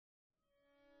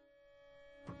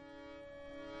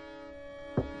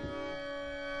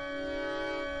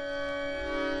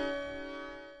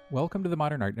Welcome to the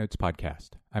Modern Art Notes podcast.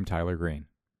 I'm Tyler Green.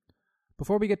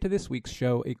 Before we get to this week's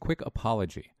show, a quick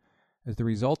apology. As the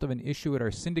result of an issue at our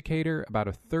syndicator, about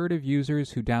a third of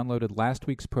users who downloaded last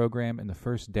week's program in the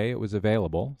first day it was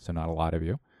available, so not a lot of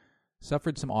you,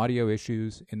 suffered some audio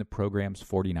issues in the program's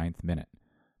 49th minute.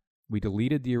 We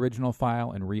deleted the original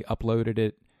file and re-uploaded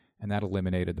it, and that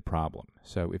eliminated the problem.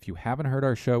 So if you haven't heard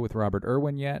our show with Robert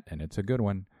Irwin yet, and it's a good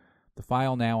one, the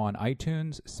file now on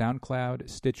iTunes, SoundCloud,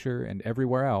 Stitcher, and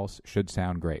everywhere else should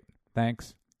sound great.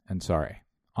 Thanks, and sorry.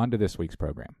 On to this week's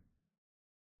program.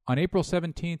 On April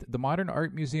 17th, the Modern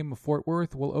Art Museum of Fort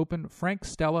Worth will open Frank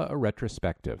Stella, a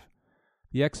retrospective.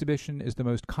 The exhibition is the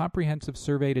most comprehensive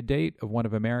survey to date of one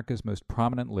of America's most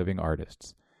prominent living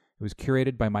artists. It was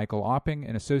curated by Michael Opping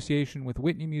in association with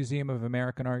Whitney Museum of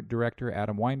American Art director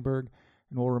Adam Weinberg,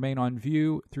 and will remain on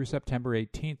view through September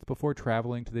 18th before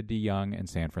traveling to the De Young in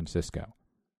San Francisco.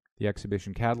 The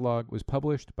exhibition catalog was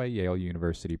published by Yale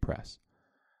University Press.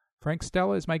 Frank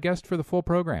Stella is my guest for the full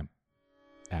program,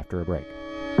 after a break.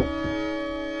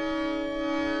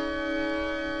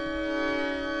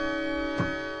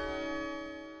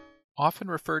 Often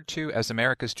referred to as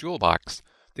America's Jewel Box,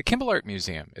 the Kimball Art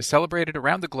Museum is celebrated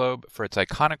around the globe for its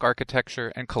iconic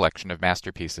architecture and collection of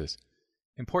masterpieces.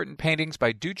 Important paintings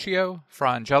by Duccio,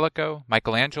 Fra Angelico,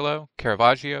 Michelangelo,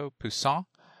 Caravaggio, Poussin,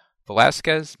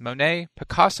 Velázquez, Monet,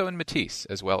 Picasso, and Matisse,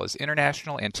 as well as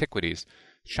international antiquities,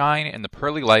 shine in the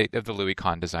pearly light of the Louis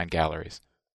Kahn Design Galleries.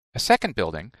 A second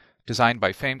building, designed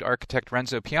by famed architect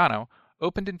Renzo Piano,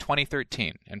 opened in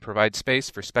 2013 and provides space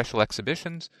for special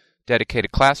exhibitions,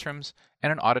 dedicated classrooms,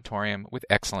 and an auditorium with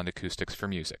excellent acoustics for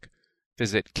music.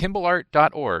 Visit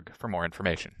kimballart.org for more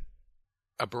information.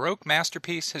 A Baroque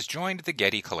masterpiece has joined the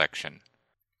Getty collection.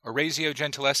 Orazio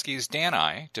Gentileschi's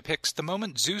Danae depicts the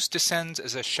moment Zeus descends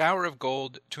as a shower of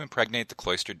gold to impregnate the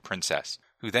cloistered princess,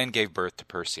 who then gave birth to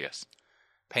Perseus.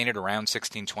 Painted around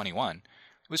 1621, it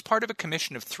was part of a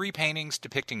commission of 3 paintings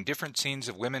depicting different scenes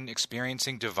of women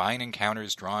experiencing divine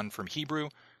encounters drawn from Hebrew,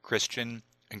 Christian,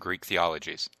 and Greek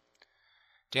theologies.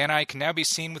 Danae can now be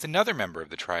seen with another member of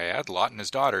the triad, Lot and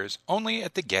his daughters, only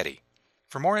at the Getty.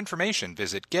 For more information,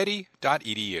 visit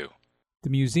getty.edu. The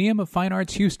Museum of Fine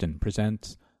Arts Houston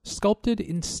presents Sculpted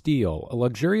in Steel, a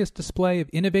luxurious display of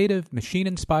innovative,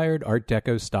 machine-inspired Art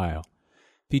Deco style.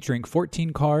 Featuring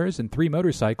 14 cars and 3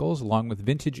 motorcycles, along with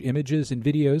vintage images and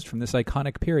videos from this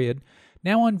iconic period,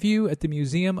 now on view at the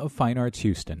Museum of Fine Arts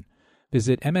Houston.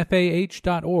 Visit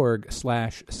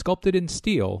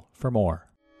mfah.org/sculptedinsteel for more.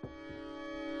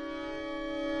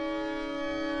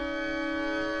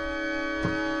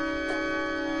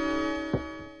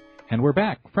 And we're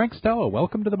back. Frank Stella,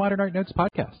 welcome to the Modern Art Notes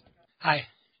podcast. Hi.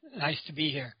 Nice to be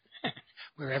here,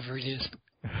 wherever it is.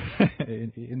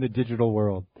 in the digital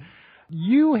world.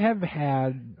 You have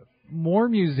had more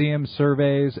museum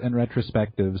surveys and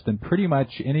retrospectives than pretty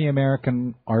much any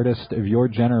American artist of your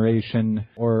generation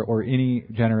or any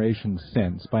generation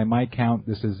since. By my count,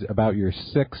 this is about your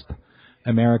 6th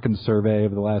American survey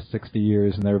of the last 60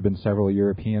 years, and there have been several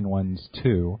European ones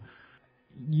too.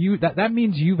 That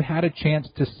means you've had a chance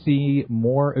to see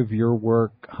more of your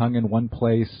work hung in one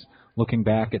place, looking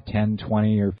back at 10,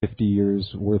 20, or 50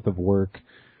 years worth of work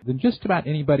than just about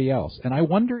anybody else. And I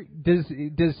wonder, does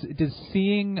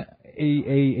seeing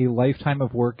a lifetime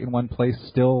of work in one place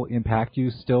still impact you,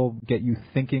 still get you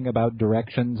thinking about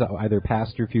directions, either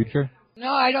past or future?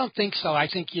 No, I don't think so. I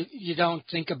think you don't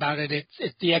think about it.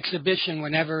 The exhibition,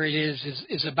 whenever it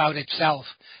is about itself.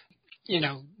 You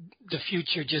know, the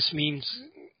future just means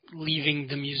leaving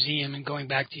the museum and going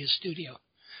back to your studio,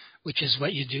 which is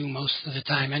what you do most of the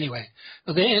time anyway.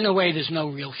 But in a way, there's no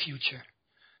real future.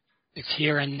 It's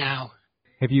here and now.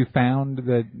 Have you found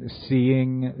that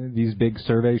seeing these big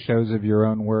survey shows of your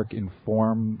own work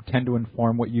tend to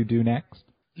inform what you do next?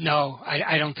 No,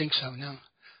 I don't think so, no.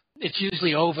 It's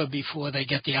usually over before they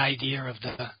get the idea of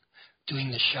doing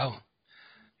the show.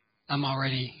 I'm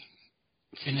already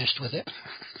finished with it.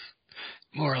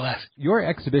 More or less. Your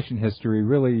exhibition history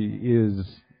really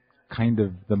is kind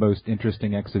of the most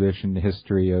interesting exhibition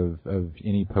history of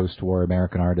any post-war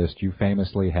American artist. You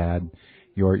famously had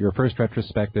your first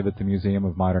retrospective at the Museum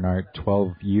of Modern Art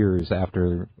 12 years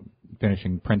after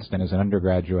finishing Princeton as an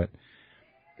undergraduate.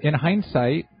 In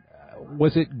hindsight,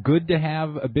 was it good to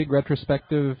have a big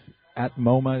retrospective at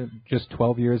MoMA just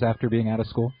 12 years after being out of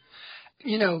school?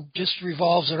 Just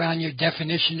revolves around your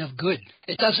definition of good.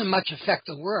 It doesn't much affect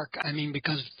the work,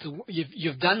 because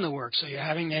you've done the work, so you're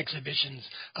having the exhibitions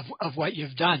of what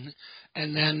you've done.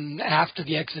 And then after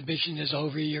the exhibition is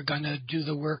over, you're going to do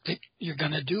the work that you're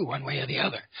going to do one way or the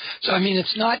other. So,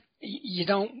 it's not, you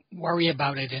don't worry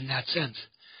about it in that sense.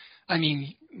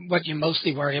 what you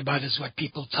mostly worry about is what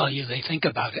people tell you they think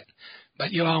about it.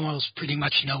 But you almost pretty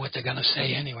much know what they're going to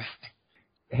say anyway.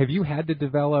 Have you had to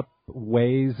develop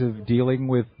ways of dealing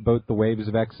with both the waves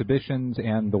of exhibitions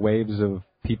and the waves of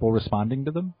people responding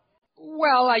to them?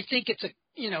 Well, I think it's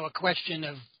a question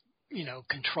of,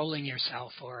 controlling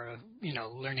yourself or,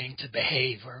 learning to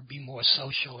behave or be more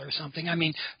social or something. I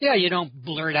mean, yeah, you don't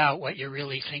blurt out what you're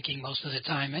really thinking most of the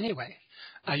time anyway.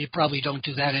 You probably don't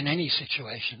do that in any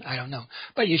situation. I don't know.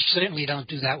 But you certainly don't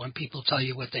do that when people tell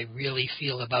you what they really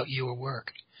feel about your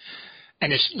work.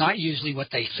 And it's not usually what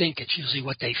they think. It's usually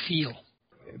what they feel.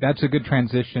 That's a good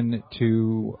transition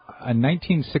to a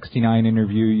 1969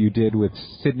 interview you did with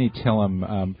Sidney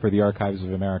Tillum for the Archives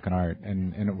of American Art.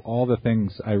 And of all the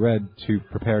things I read to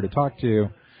prepare to talk to you,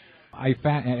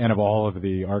 and of all of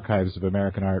the Archives of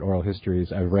American Art oral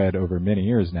histories I've read over many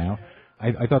years now,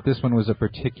 I thought this one was a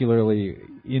particularly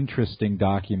interesting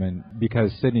document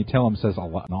because Sidney Tillum says an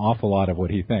awful lot of what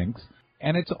he thinks.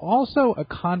 And it's also a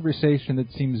conversation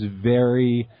that seems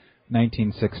very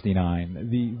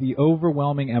 1969. The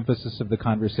overwhelming emphasis of the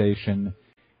conversation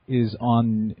is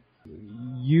on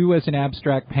you as an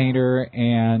abstract painter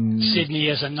and Sidney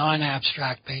as a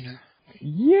non-abstract painter.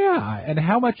 Yeah, and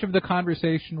how much of the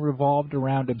conversation revolved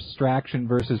around abstraction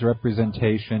versus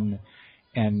representation,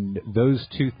 and those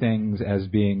two things as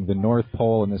being the North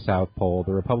Pole and the South Pole,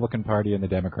 the Republican Party and the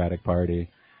Democratic Party,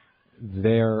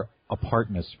 their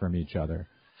apartness from each other.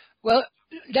 Well,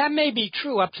 that may be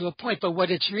true up to a point, but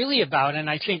what it's really about, and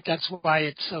I think that's why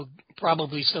it's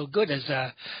probably so good as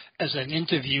an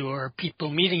interview or people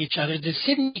meeting each other, that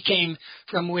Sidney came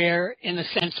from where, in a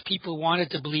sense, people wanted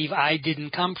to believe I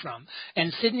didn't come from.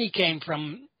 And Sidney came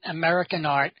from American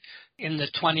art in the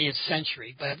 20th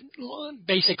century, but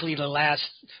basically the last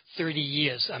 30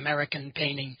 years, American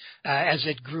painting as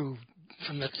it grew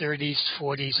from the 30s,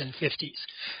 40s, and 50s.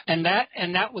 And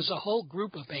that was a whole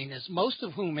group of painters, most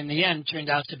of whom in the end turned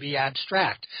out to be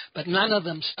abstract, but none of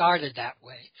them started that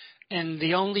way. And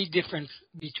the only difference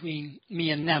between me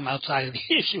and them outside of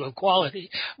the issue of quality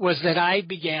was that I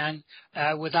began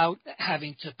without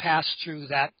having to pass through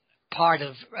that part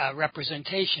of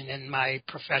representation in my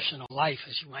professional life,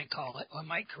 as you might call it, or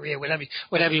my career,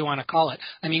 whatever you want to call it.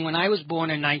 I mean, when I was born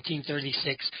in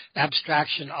 1936,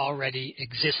 abstraction already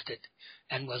existed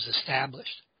and was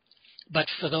established. But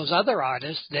for those other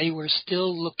artists, they were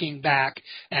still looking back,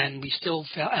 and we still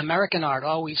felt, American art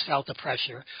always felt the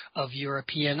pressure of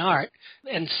European art,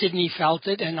 and Sidney felt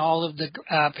it, and all of the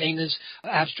painters,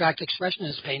 abstract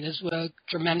expressionist painters, were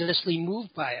tremendously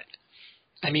moved by it.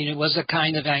 I mean, it was a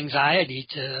kind of anxiety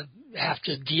to have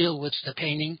to deal with the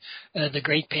painting, the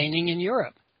great painting in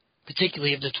Europe,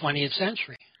 particularly of the 20th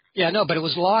century. Yeah, no, but it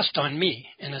was lost on me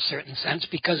in a certain sense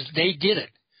because they did it.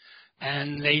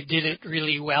 And they did it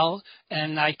really well,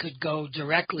 and I could go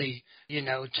directly,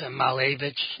 to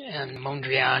Malevich and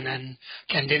Mondrian and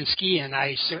Kandinsky, and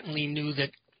I certainly knew that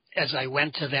as I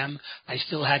went to them, I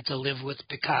still had to live with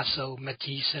Picasso,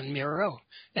 Matisse, and Miro,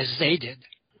 as they did.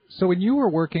 So when you were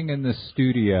working in the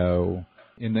studio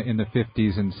in the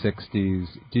 50s and 60s,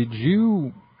 did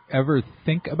you ever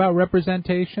think about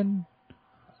representation?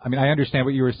 I mean, I understand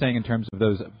what you were saying in terms of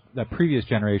that previous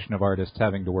generation of artists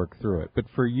having to work through it, but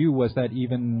for you, was that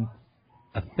even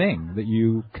a thing that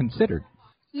you considered?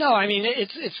 No, I mean,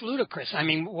 it's ludicrous. I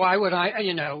mean, why would I,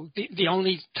 the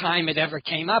only time it ever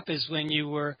came up is when you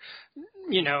were,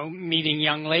 meeting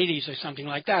young ladies or something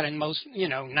like that, and most,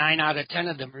 9 out of 10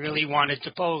 of them really wanted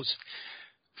to pose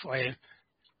for you.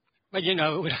 But, it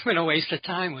would have been a waste of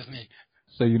time with me.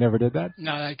 So you never did that?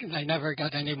 No, I never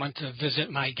got anyone to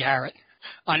visit my garret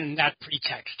on that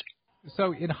pretext.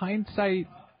 So in hindsight,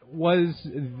 was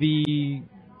the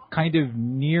kind of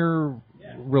near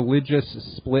religious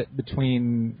split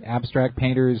between abstract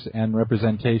painters and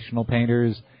representational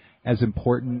painters as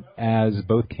important as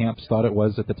both camps thought it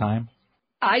was at the time?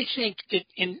 I think that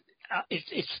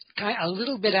it's kind of a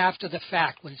little bit after the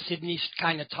fact when Sidney's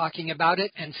kind of talking about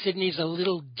it, and Sidney's a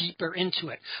little deeper into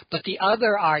it. But the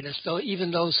other artists, though,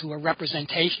 even those who are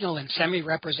representational and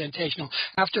semi-representational,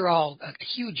 after all, a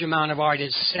huge amount of art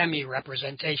is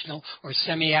semi-representational or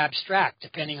semi-abstract,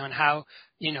 depending on how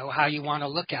you want to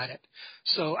look at it.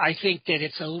 So I think that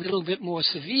it's a little bit more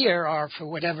severe, or for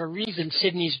whatever reason,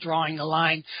 Sidney's drawing the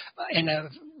line in a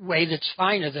way that's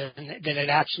finer than it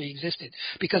actually existed.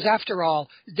 Because after all,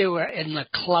 they were in the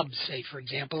clubs, say, for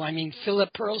example. I mean, Philip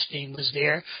Perlstein was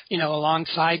there,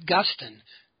 alongside Guston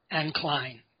and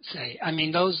Klein, say. I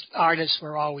mean, those artists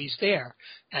were always there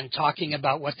and talking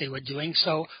about what they were doing.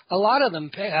 So a lot of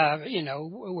them,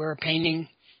 were painting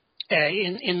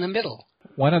in the middle.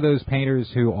 One of those painters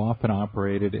who often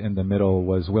operated in the middle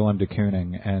was Willem de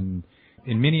Kooning, and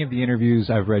In many of the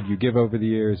interviews I've read you give over the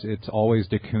years, it's always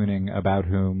de Kooning about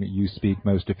whom you speak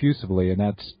most effusively, and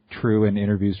that's true in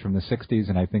interviews from the 60s,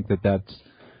 and I think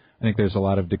there's a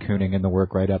lot of de Kooning in the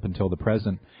work right up until the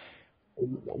present.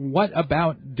 What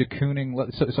about de Kooning,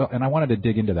 and I wanted to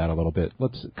dig into that a little bit.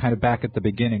 Let's kind of back at the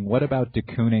beginning. What about de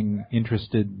Kooning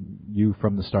interested you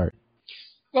from the start?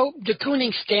 Well, de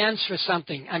Kooning stands for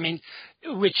something,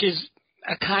 which is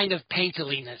a kind of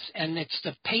painterliness, and it's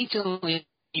the painterliness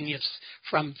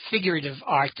from figurative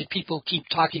art that people keep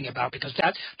talking about, because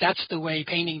that's the way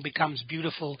painting becomes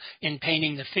beautiful, in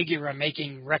painting the figure or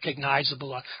making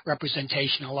recognizable a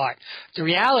representational art. The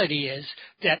reality is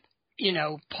that,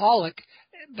 Pollock,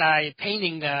 by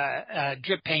painting the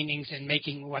drip paintings and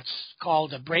making what's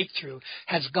called a breakthrough,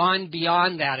 has gone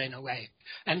beyond that in a way.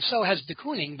 And so has de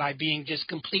Kooning by being just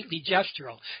completely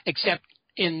gestural, except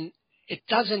it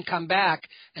doesn't come back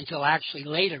until actually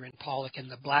later in Pollock in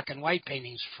the black and white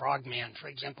paintings, Frogman, for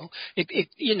example.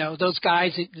 Those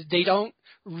guys, they don't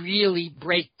really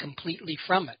break completely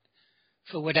from it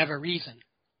for whatever reason.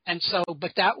 And so,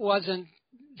 but that was an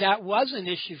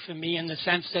issue for me in the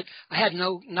sense that I had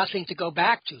nothing to go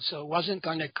back to, so it wasn't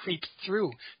going to creep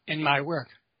through in my work.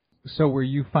 So were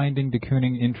you finding de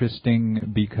Kooning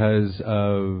interesting because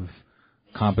of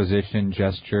composition,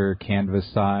 gesture, canvas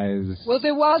size? Well,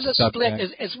 there was a subject?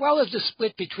 split, as well as the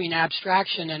split between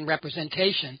abstraction and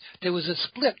representation. There was a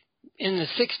split in the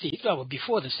 60s,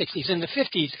 before the 60s, in the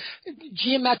 50s,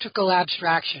 geometrical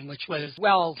abstraction, which was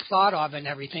well thought of and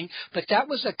everything, but that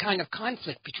was a kind of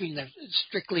conflict between the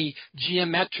strictly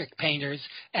geometric painters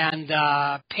and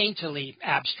painterly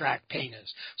abstract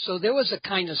painters. So there was a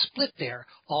kind of split there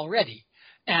already.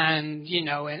 And,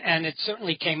 and it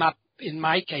certainly came up in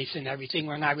my case and everything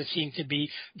when I was seen to be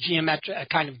a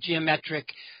kind of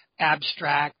geometric,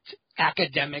 abstract,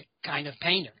 academic kind of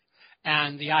painter.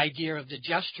 And the idea of the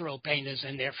gestural painters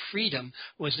and their freedom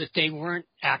was that they weren't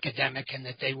academic and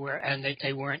that they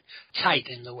weren't tight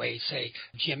in the way, say,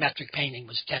 geometric painting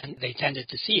they tended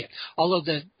to see it. Although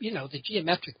the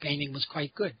geometric painting was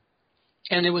quite good,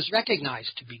 and it was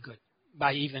recognized to be good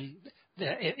by even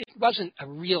it wasn't a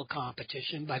real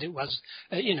competition, but it was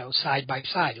side by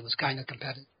side. It was kind of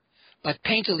competitive. But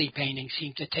painterly painting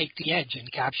seemed to take the edge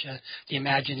and capture the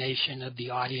imagination of the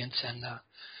audience, and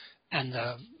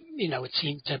it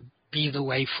seemed to be the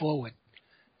way forward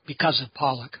because of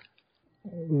Pollock.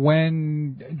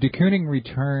 When de Kooning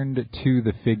returned to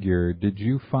the figure, did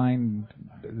you find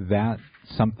that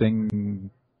something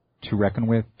to reckon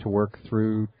with, to work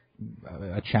through,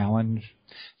 a challenge?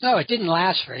 No, it didn't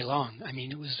last very long.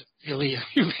 It was really a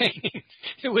few paintings.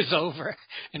 It was over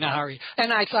in a hurry.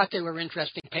 And I thought they were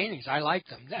interesting paintings. I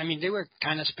liked them. They were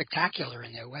kind of spectacular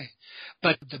in their way.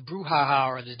 But the brouhaha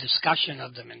or the discussion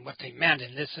of them and what they meant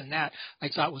and this and that, I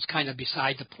thought was kind of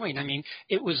beside the point.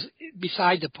 It was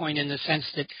beside the point in the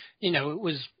sense that, it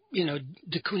was,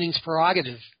 de Kooning's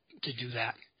prerogative to do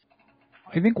that.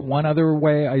 I think one other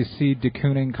way I see de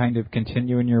Kooning kind of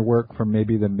continue in your work from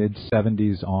maybe the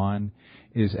mid-'70s on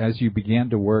is as you began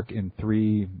to work in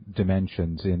three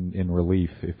dimensions, in relief,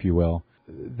 if you will,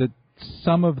 that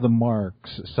some of the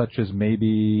marks, such as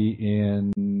maybe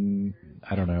in,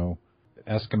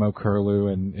 Eskimo Curlew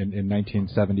in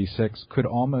 1976, could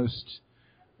almost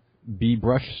be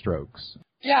brush strokes.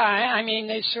 Yeah,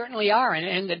 they certainly are,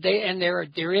 and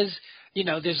there is,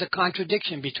 there's a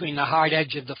contradiction between the hard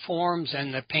edge of the forms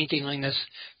and the painterliness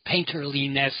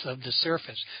of the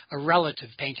surface, a relative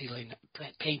painterliness.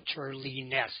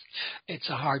 It's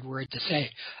a hard word to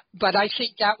say, but I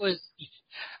think that was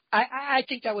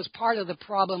part of the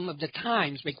problem of the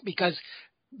times, because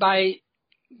by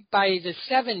the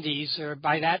 70s, or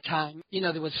by that time,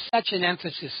 there was such an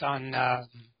emphasis on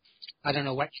I don't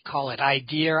know what you call it,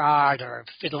 idea art or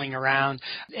fiddling around.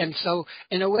 And so,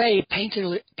 in a way,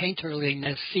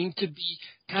 painterliness seemed to be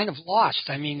kind of lost.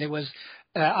 There was,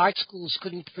 art schools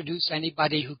couldn't produce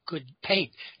anybody who could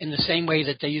paint, in the same way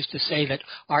that they used to say that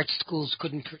art schools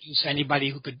couldn't produce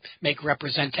anybody who could make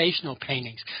representational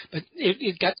paintings. But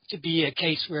it got to be a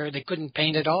case where they couldn't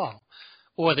paint at all,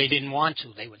 or they didn't want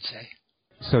to, they would say.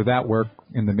 So that work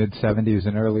in the mid-'70s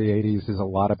and early '80s is a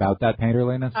lot about that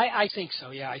painterliness? I think so,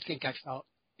 yeah. I think I felt,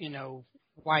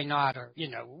 why not? Or,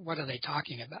 what are they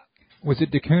talking about? Was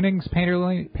it de Kooning's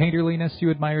painterliness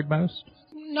you admired most?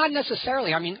 Not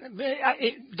necessarily.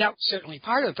 That was certainly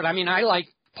part of it. But, I like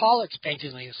Pollock's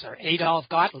painterliness, or Adolf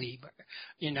Gottlieb,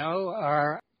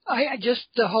 or just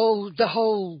the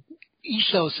whole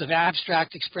ethos of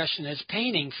abstract expressionist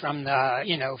painting from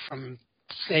from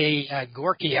say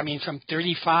Gorky, from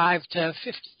 35 to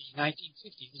 50,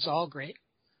 1950. It was all great.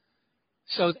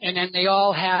 So, and then they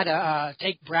all had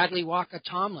take Bradley Walker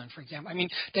Tomlin, for example. I mean,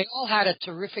 they all had a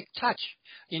terrific touch,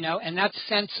 and that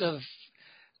sense of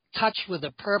touch with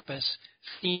a purpose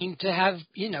seemed to have,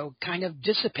 kind of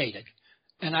dissipated.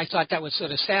 And I thought that was sort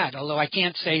of sad, although I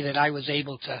can't say that I was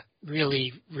able to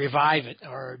really revive it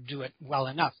or do it well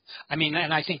enough. I mean,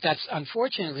 and I think that's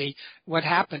unfortunately what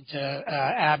happened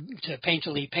to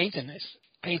Painterly Painting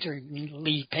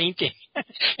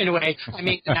in a way. I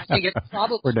mean, I think it's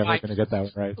probably we're never going to get that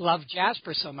one right. Love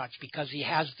Jasper so much because he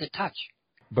has the touch.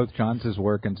 Both Johns'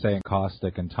 work and, say,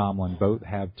 Caustic and Tomlin both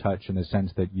have touch in the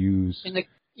sense that use...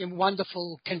 In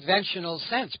wonderful conventional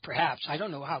sense, perhaps. I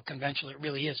don't know how conventional it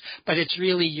really is, but it's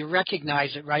really, you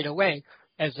recognize it right away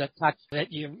as a touch that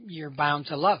you're bound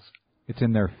to love. It's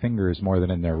in their fingers more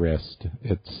than in their wrist.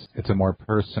 It's a more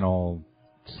personal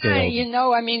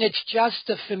scale. I mean, it's just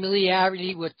a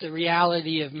familiarity with the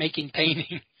reality of making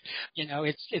painting.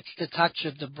 It's the touch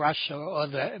of the brush or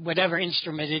the whatever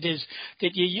instrument it is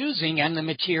that you're using and the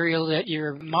material that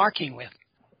you're marking with.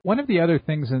 One of the other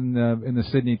things in the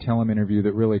Sidney Tillum interview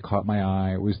that really caught my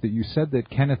eye was that you said that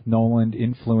Kenneth Noland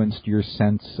influenced your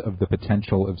sense of the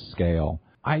potential of scale.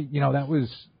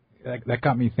 That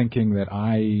got me thinking that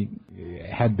I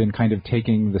had been kind of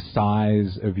taking the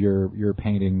size of your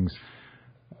paintings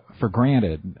for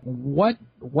granted.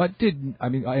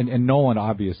 And Noland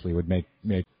obviously would make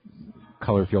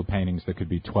color field paintings that could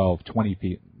be 12, 20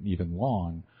 feet even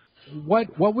long.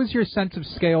 What was your sense of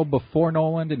scale before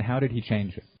Noland, and how did he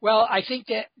change it? Well, I think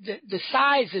that the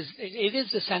size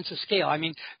is the sense of scale. I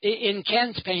mean, in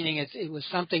Ken's painting, it was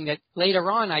something that later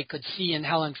on I could see in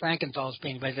Helen Frankenthal's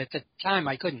painting, but at the time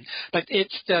I couldn't. But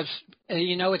it's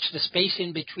it's the space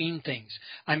in between things.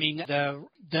 I mean, the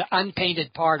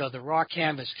unpainted part or the raw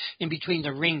canvas in between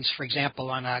the rings, for example,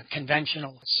 on a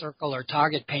conventional circle or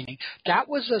target painting, that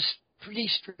was a pretty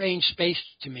strange space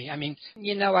to me. I mean,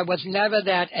 I was never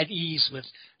that at ease with,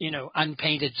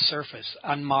 unpainted surface,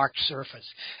 unmarked surface.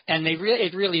 And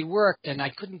it really worked, and I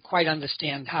couldn't quite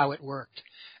understand how it worked.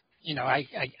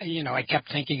 I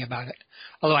kept thinking about it,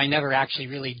 although I never actually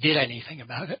really did anything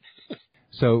about it.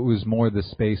 So it was more the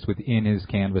space within his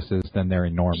canvases than their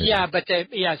enormity. Yeah, but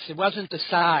yes, it wasn't the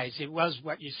size. It was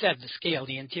what you said, the scale,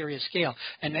 the interior scale.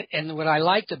 And what I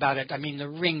liked about it, I mean, the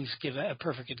rings give a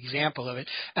perfect example of it.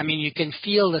 I mean, you can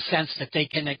feel the sense that they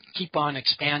can keep on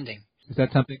expanding. Is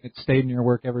that something that stayed in your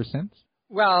work ever since?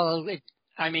 Well,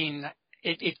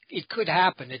 it could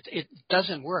happen. It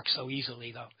doesn't work so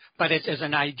easily, though. But as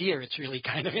an idea, it's really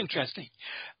kind of interesting.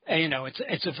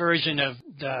 It's a version of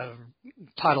the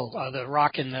puddle or the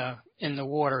rock in the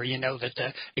water. That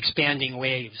the expanding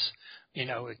waves.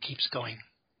 It keeps going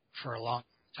for a long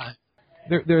time.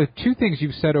 There are two things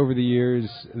you've said over the years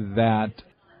that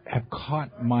have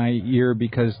caught my ear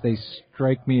because they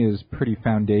strike me as pretty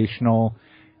foundational,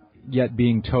 yet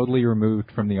being totally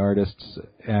removed from the artists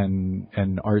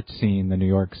and art scene, the New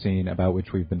York scene about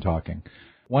which we've been talking.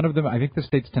 One of them, I think this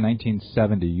dates to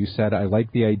 1970. You said, I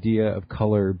like the idea of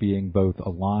color being both a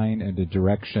line and a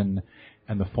direction,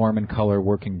 and the form and color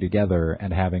working together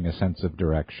and having a sense of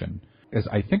direction. As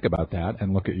I think about that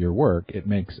and look at your work, it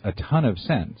makes a ton of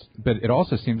sense. But it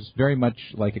also seems very much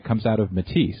like it comes out of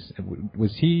Matisse.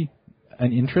 Was he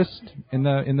an interest in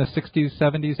the 60s,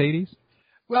 70s, 80s?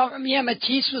 Well, yeah,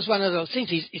 Matisse was one of those things.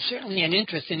 He's certainly an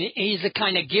interest, and he's a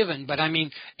kind of given. But, I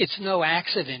mean, it's no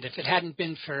accident. If it hadn't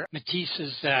been for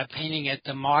Matisse's painting at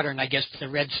the Modern, I guess, the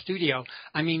Red Studio,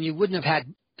 I mean, you wouldn't have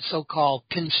had so-called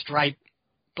pinstripe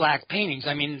black paintings.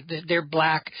 I mean, they're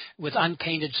black with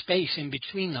unpainted space in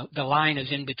between. The line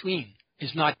is in between,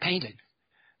 is not painted.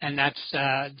 And that's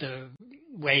the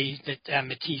way that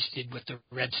Matisse did with the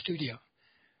Red Studio.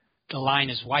 The line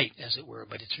is white, as it were,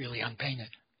 but it's really unpainted.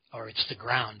 Or it's the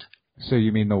ground. So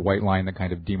you mean the white line that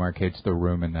kind of demarcates the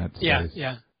room in that space?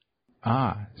 Yeah.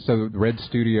 So the Red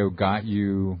Studio got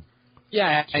you.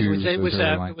 Yeah,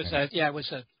 it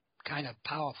was a kind of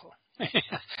powerful. It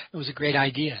was a great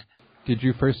idea. Did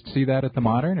you first see that at the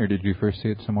Modern, or did you first see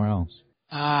it somewhere else?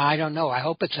 I don't know. I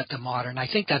hope it's at the Modern. I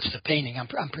think that's the painting.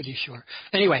 I'm pretty sure.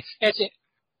 Anyway,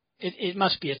 it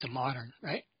must be at the Modern,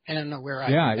 right? I don't know where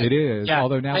it is. Yeah,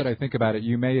 although now that I think about it,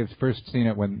 you may have first seen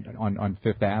it when on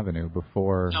Fifth Avenue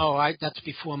before. No, that's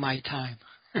before my time.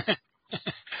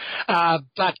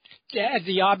 But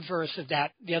the obverse of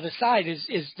that, the other side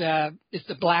is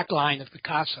the black line of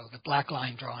Picasso, the black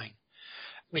line drawing,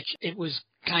 which it was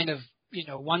kind of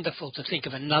wonderful to think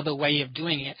of another way of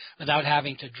doing it without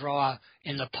having to draw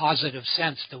in the positive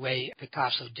sense the way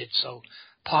Picasso did so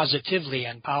positively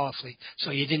and powerfully,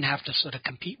 so you didn't have to sort of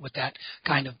compete with that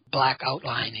kind of black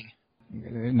outlining.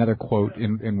 another quote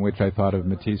in which I thought of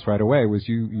Matisse right away was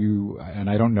you, and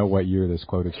I don't know what year this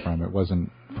quote is from. It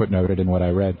wasn't footnoted in what I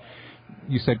read.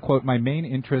 You said, quote, "My main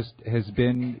interest has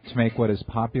been to make what is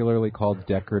popularly called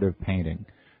decorative painting,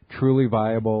 truly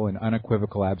viable in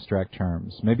unequivocal abstract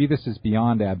terms. Maybe this is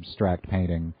beyond abstract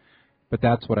painting, but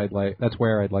that's what I'd like. That's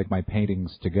where I'd like my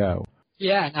paintings to go."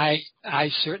 Yeah, and I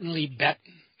certainly bet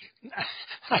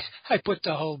I put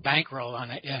the whole bankroll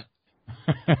on it.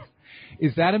 Yeah.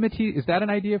 Is that a Matisse? Is that an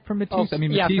idea from Matisse? Oh, I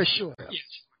mean, yeah, Matisse, for sure. Yes.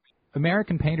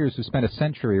 American painters have spent a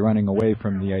century running away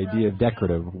from the idea of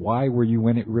decorative. Why were you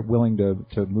willing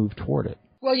to move toward it?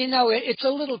 Well, it's a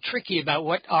little tricky about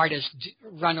what artists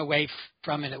run away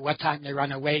from it at what time they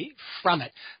run away from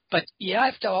it. But you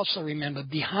have to also remember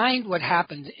behind what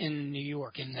happened in New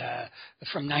York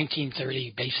from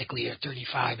 1930 basically or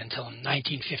 35 until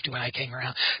 1950 when I came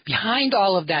around, behind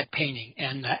all of that painting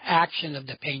and the action of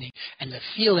the painting and the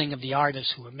feeling of the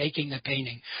artists who were making the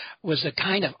painting was a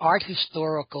kind of art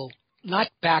historical,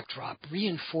 not backdrop,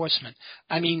 reinforcement.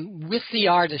 I mean, with the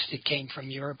artists that came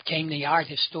from Europe came the art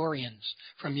historians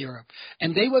from Europe.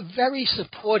 And they were very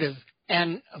supportive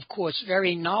and, of course,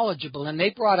 very knowledgeable. And they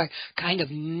brought a kind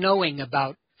of knowing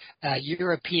about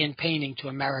European painting to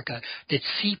America that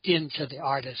seeped into the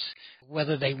artists,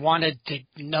 whether they wanted to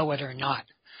know it or not.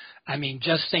 I mean,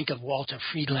 just think of Walter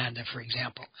Friedlander, for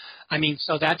example. I mean,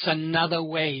 so that's another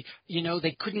way.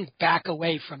 They couldn't back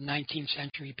away from 19th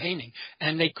century painting,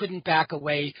 and they couldn't back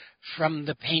away from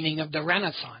the painting of the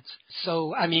Renaissance.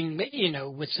 So, I mean,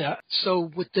 with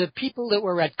the people that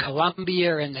were at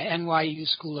Columbia and the NYU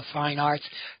School of Fine Arts,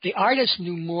 the artists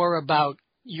knew more about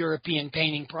European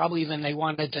painting probably than they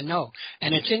wanted to know.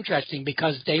 And it's interesting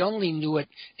because they only knew it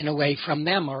in a way from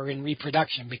them or in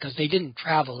reproduction because they didn't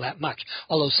travel that much,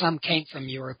 although some came from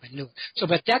Europe and knew it. So,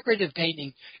 but decorative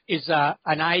painting is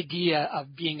an idea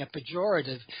of being a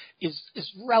pejorative is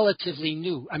relatively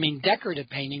new. I mean, decorative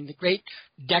painting, the great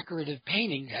decorative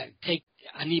painting, take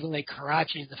Annibale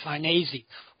Carracci, the Farnese,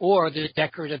 or the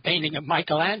decorative painting of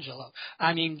Michelangelo.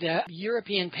 I mean, the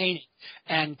European painting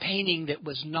and painting that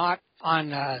was not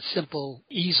on a simple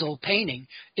easel painting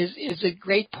is a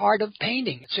great part of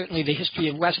painting. Certainly the history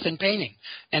of Western painting.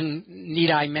 And need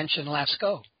I mention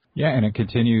Lascaux? Yeah, and it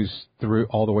continues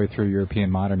all the way through European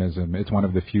modernism. It's one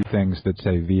of the few things that,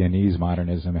 say, Viennese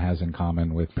modernism has in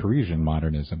common with Parisian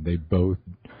modernism. They both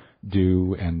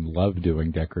do and love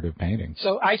doing decorative painting.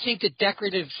 So I think that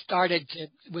decorative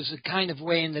was a kind of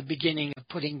way in the beginning of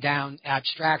putting down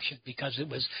abstraction because it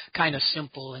was kind of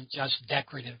simple and just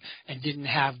decorative and didn't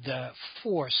have the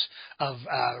force of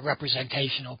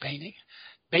representational painting.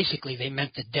 Basically, they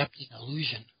meant the depth and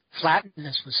illusion.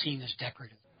 Flatness was seen as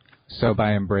decorative. So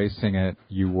by embracing it,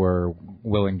 you were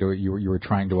you were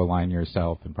trying to align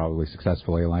yourself and probably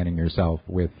successfully aligning yourself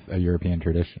with a European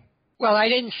tradition. Well, I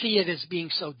didn't see it as being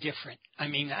so different. I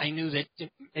mean, I knew that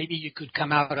maybe you could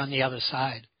come out on the other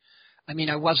side. I mean,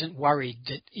 I wasn't worried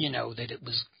that, that it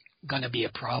was going to be a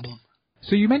problem.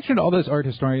 So you mentioned all those art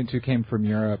historians who came from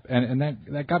Europe, and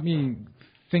that got me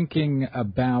thinking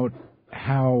about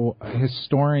how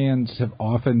historians have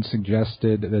often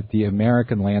suggested that the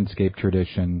American landscape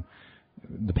tradition,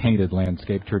 the painted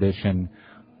landscape tradition,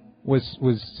 was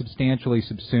substantially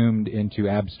subsumed into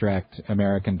abstract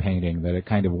American painting, that it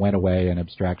kind of went away and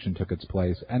abstraction took its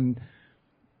place. And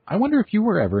I wonder if you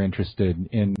were ever interested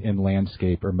in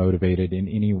landscape or motivated in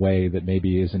any way that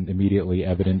maybe isn't immediately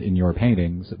evident in your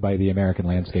paintings by the American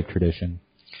landscape tradition.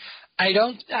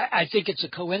 I think it's a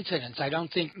coincidence.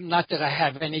 Not that I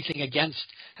have anything against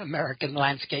American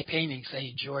landscape painting,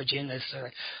 say George Inness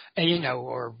or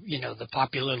the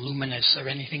popular Luminous or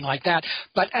anything like that.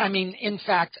 But I mean, in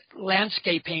fact,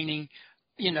 landscape painting,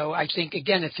 I think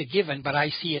again it's a given, but I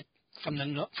see it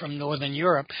from Northern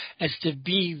Europe as to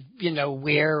be,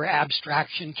 where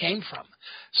abstraction came from.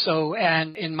 So,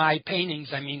 and in my paintings,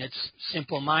 I mean, it's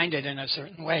simple-minded in a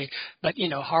certain way, but,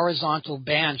 horizontal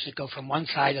bands that go from one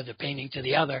side of the painting to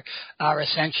the other are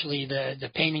essentially the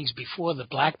paintings before the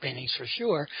black paintings for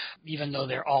sure, even though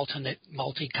they're alternate,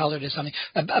 multicolored or something,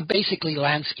 basically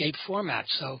landscape format.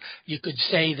 So you could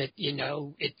say that,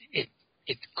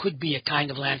 it could be a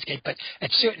kind of landscape, but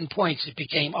at certain points it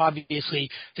became obviously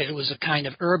that it was a kind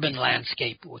of urban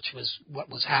landscape, which was what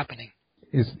was happening.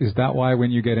 Is that why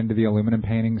when you get into the aluminum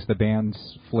paintings, the bands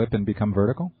flip and become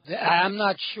vertical? I'm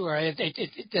not sure.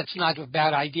 That's not a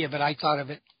bad idea, but I thought of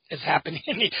it as happening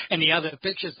in the other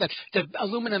pictures. But the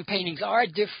aluminum paintings are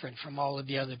different from all of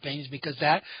the other paintings because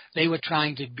they were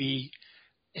trying to be,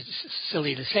 it's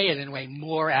silly to say it in a way,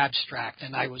 more abstract.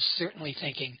 And I was certainly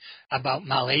thinking about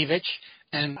Malevich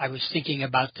And I was thinking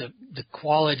about the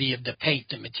quality of the paint,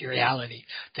 the materiality,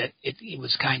 that it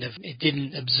was kind of, it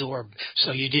didn't absorb,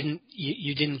 so you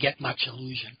didn't get much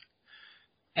illusion.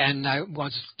 And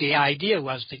the idea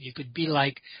was that you could be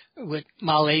like what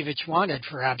Malevich wanted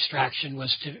for abstraction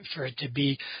was for it to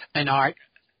be an art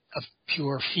of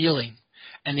pure feeling.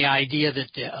 And the idea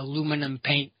that the aluminum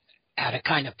paint had a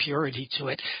kind of purity to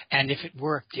it, and if it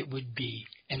worked, it would be,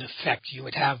 in effect, you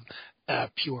would have a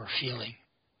pure feeling.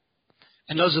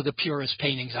 And those are the purest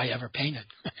paintings I ever painted.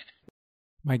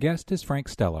 My guest is Frank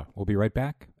Stella. We'll be right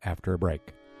back after a break.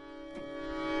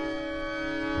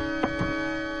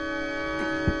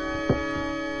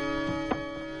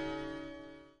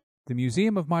 The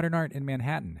Museum of Modern Art in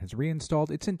Manhattan has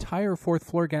reinstalled its entire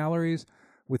fourth-floor galleries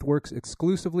with works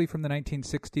exclusively from the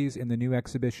 1960s in the new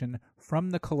exhibition From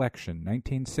the Collection,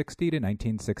 1960 to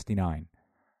 1969.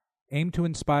 Aimed to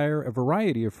inspire a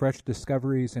variety of fresh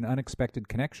discoveries and unexpected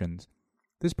connections,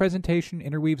 this presentation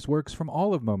interweaves works from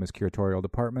all of MoMA's curatorial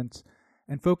departments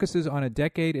and focuses on a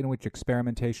decade in which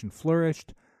experimentation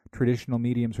flourished, traditional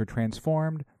mediums were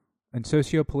transformed, and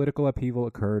socio-political upheaval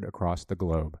occurred across the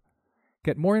globe.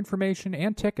 Get more information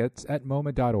and tickets at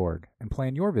MoMA.org and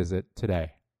plan your visit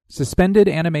today. Suspended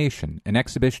Animation, an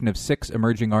exhibition of 6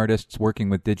 emerging artists working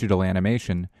with digital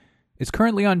animation, is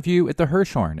currently on view at the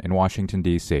Hirshhorn in Washington,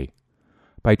 D.C.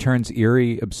 By turns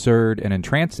eerie, absurd, and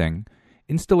entrancing,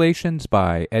 installations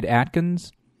by Ed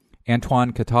Atkins,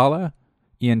 Antoine Catala,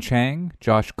 Ian Chang,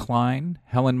 Josh Klein,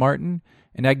 Helen Martin,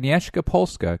 and Agnieszka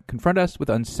Polska confront us with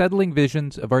unsettling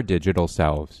visions of our digital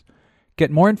selves.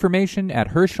 Get more information at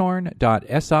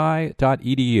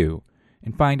hirshhorn.si.edu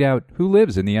and find out who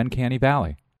lives in the uncanny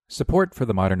valley. Support for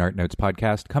the Modern Art Notes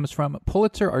podcast comes from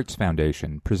Pulitzer Arts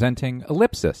Foundation, presenting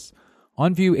Ellipsis,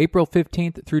 on view April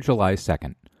 15th through July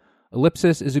 2nd.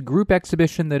 Ellipsis is a group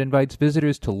exhibition that invites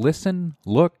visitors to listen,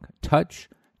 look, touch,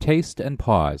 taste, and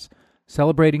pause,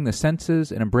 celebrating the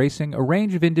senses and embracing a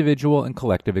range of individual and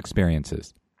collective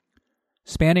experiences.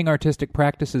 Spanning artistic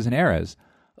practices and eras,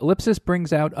 Ellipsis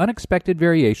brings out unexpected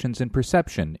variations in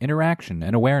perception, interaction,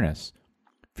 and awareness,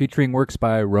 featuring works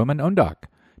by Roman Ondak,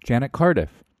 Janet Cardiff,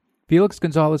 Felix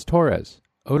Gonzalez-Torres,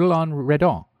 Odilon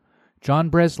Redon, John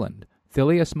Breslin,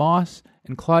 Phileas Moss,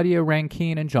 and Claudia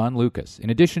Rankine and John Lucas, in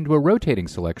addition to a rotating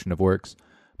selection of works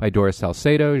by Doris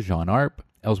Salcedo, Jean Arp,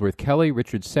 Ellsworth Kelly,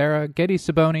 Richard Serra, Getty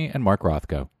Saboni, and Mark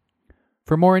Rothko.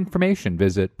 For more information,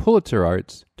 visit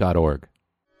pulitzerarts.org.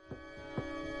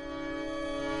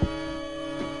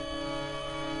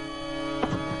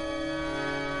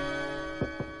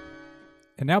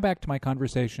 And now back to my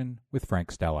conversation with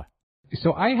Frank Stella.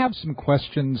 So I have some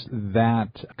questions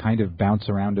that kind of bounce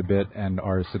around a bit and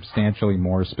are substantially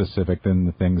more specific than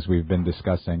the things we've been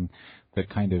discussing, that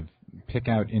kind of pick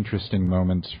out interesting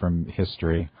moments from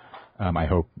history. I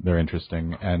hope they're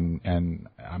interesting, and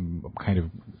I'm kind of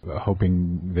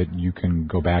hoping that you can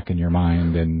go back in your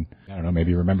mind and, I don't know,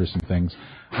 maybe remember some things.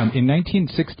 In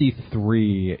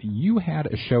 1963, you had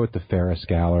a show at the Ferris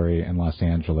Gallery in Los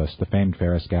Angeles, the famed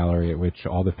Ferris Gallery, at which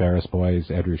all the Ferris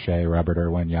boys, Ed Ruscha, Robert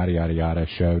Irwin, yada, yada, yada,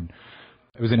 showed.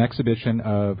 It was an exhibition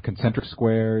of concentric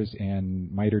squares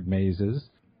and mitered mazes.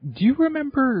 Do you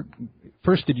remember,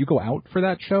 first, did you go out for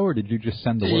that show, or did you just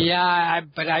send the work? Yeah,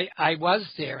 but I was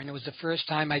there, and it was the first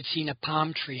time I'd seen a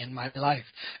palm tree in my life.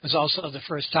 It was also the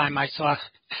first time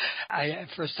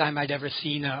first time I'd ever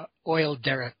seen a oil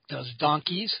derrick, those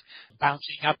donkeys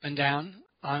bouncing up and down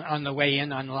on the way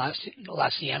in on La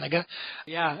Cienega.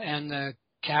 Yeah, and the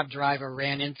cab driver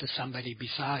ran into somebody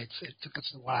besides. It took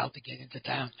us a while to get into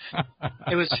town.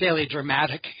 It was fairly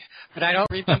dramatic, but I don't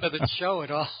remember the show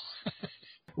at all.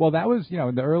 Well, that was,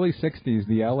 in the early 60s,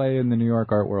 the L.A. and the New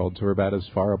York art worlds were about as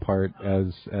far apart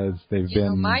as they've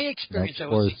been. My experience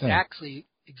was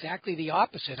exactly the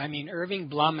opposite. I mean, Irving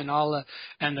Blum and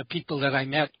the people that I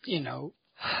met,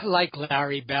 like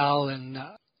Larry Bell, and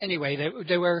anyway,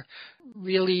 they were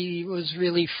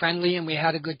really friendly, and we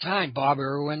had a good time. Bob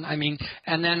Irwin,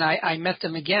 and then I met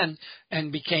them again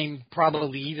and became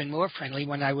probably even more friendly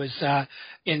when I was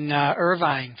in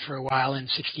Irvine for a while in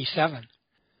 '67.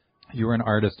 You were an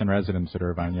artist in residence at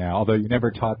Irvine, yeah, although you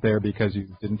never taught there because you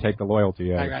didn't take the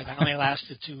loyalty. Right. I only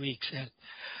lasted 2 weeks. Yeah.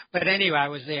 But anyway, I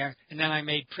was there, and then I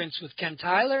made prints with Ken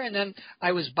Tyler, and then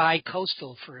I was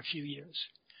bi-coastal for a few years,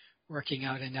 working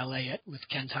out in L.A. with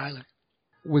Ken Tyler.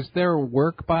 Was there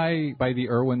work by the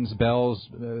Irwins, Bells,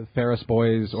 Ferris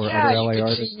Boys, or other L.A.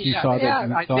 artists?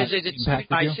 I visited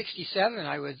by '67.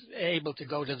 I was able to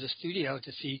go to the studio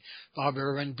to see Bob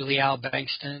Irwin, Billy Al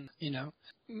Bankston,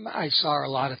 I saw a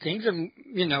lot of things, and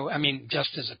I mean,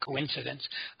 just as a coincidence.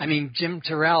 I mean, Jim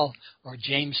Terrell, or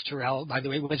James Terrell, by the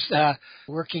way, was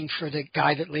working for the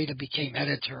guy that later became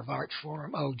editor of Art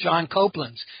Forum. Oh, John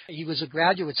Copeland's. He was a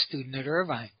graduate student at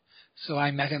Irvine, so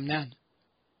I met him then.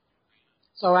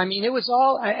 So I mean, it was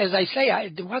all, as I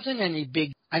say, there wasn't any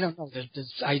big. I don't know,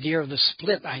 this idea of the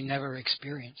split I never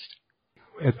experienced.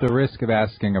 At the risk of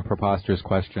asking a preposterous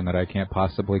question that I can't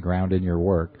possibly ground in your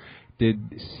work,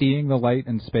 did Seeing the Light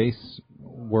in Space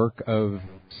work of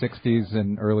 60s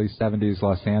and early 70s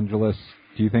Los Angeles,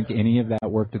 do you think any of that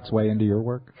worked its way into your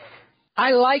work?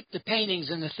 I liked the paintings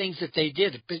and the things that they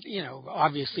did, but,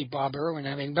 obviously Bob Irwin,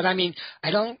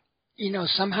 I don't,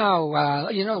 somehow,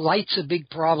 light's a big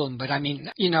problem, but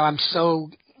I'm so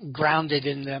grounded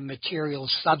in the material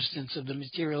substance of the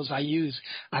materials I use.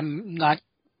 I'm not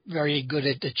very good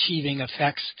at achieving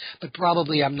effects, but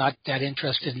probably I'm not that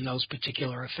interested in those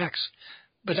particular effects.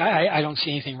 But I don't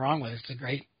see anything wrong with it.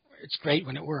 It's great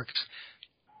when it works.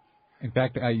 In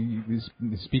fact,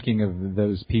 speaking of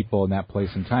those people in that place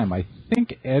and time, I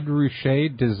think Ed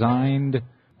Ruscha designed.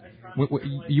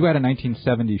 You had a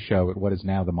 1970 show at what is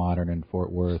now the Modern in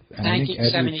Fort Worth. And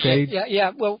 1970.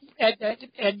 Yeah. Well,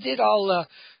 Ed did all.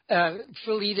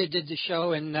 Phil Eder did the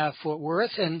show in Fort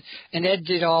Worth, and Ed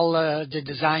did all the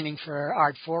designing for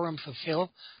Art Forum for Phil.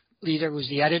 Eder was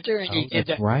the editor, and he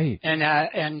did right.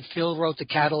 And Phil wrote the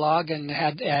catalog, and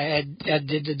Ed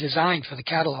did the design for the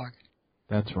catalog.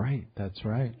 That's right.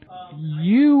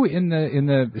 You in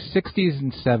the 60s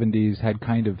and 70s had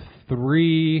kind of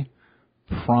three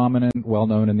prominent,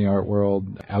 well-known in the art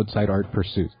world, outside art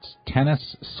pursuits: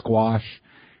 tennis, squash,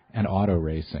 and auto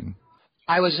racing.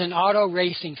 I was an auto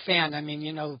racing fan. They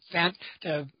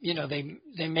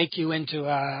make you into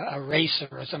a racer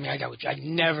or something like that, which I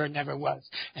never was,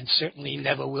 and certainly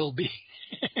never will be.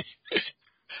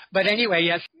 But anyway,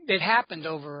 yes, it happened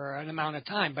over an amount of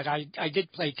time. But I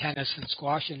did play tennis and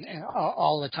squash and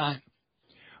all the time.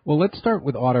 Well, let's start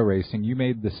with auto racing. You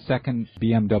made the second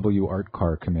BMW art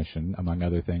car commission, among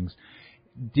other things.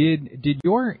 Did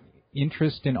your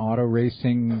interest in auto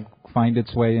racing find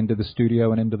its way into the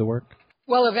studio and into the work?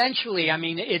 Well, eventually,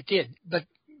 it did. But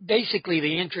basically,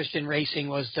 the interest in racing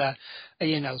was the,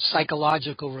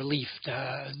 psychological relief.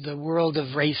 The world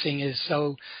of racing is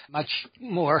so much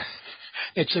more.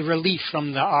 It's a relief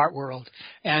from the art world.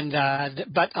 And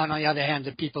but on the other hand,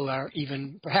 the people are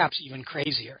perhaps even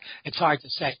crazier. It's hard to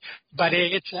say. But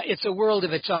it's a world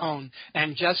of its own.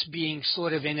 And just being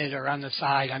sort of in it or on the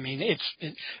side,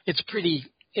 it's pretty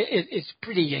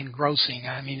engrossing.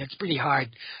 It's pretty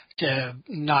hard to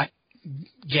not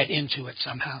get into it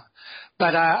somehow.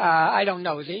 But I don't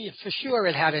know. For sure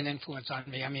it had an influence on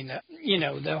me.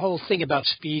 The whole thing about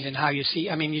speed and how you see,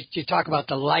 you talk about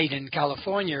the light in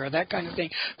California or that kind of thing,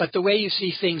 but the way you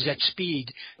see things at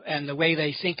speed and the way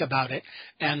they think about it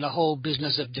and the whole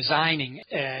business of designing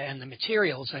and the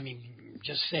materials,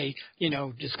 just say,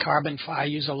 just carbon fiber, I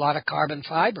use a lot of carbon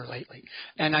fiber lately.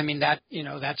 And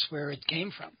that's where it came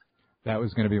from. That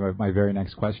was going to be my very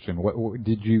next question. What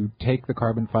did you take the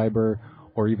carbon fiber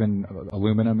or even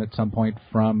aluminum at some point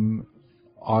from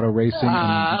auto racing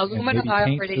and aluminum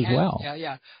maybe paint as well?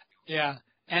 Yeah.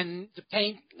 And the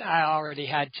paint I already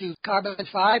had too. Carbon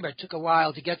fiber took a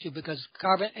while to get to because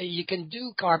you can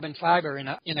do carbon fiber in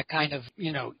a kind of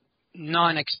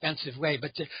non-expensive way,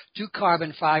 but to do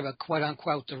carbon fiber, quote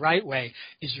unquote, the right way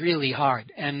is really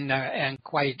hard and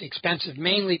quite expensive,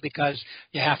 mainly because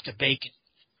you have to bake it.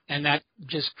 And that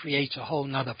just creates a whole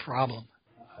nother problem.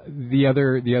 The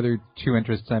other two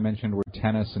interests I mentioned were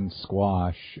tennis and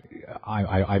squash.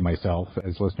 I myself,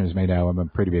 as listeners may know, I'm a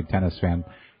pretty big tennis fan.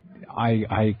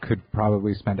 I could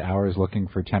probably spend hours looking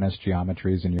for tennis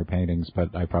geometries in your paintings,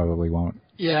 but I probably won't.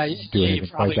 Yeah, you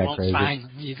probably won't find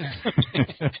them either.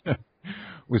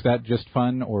 Was that just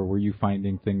fun, or were you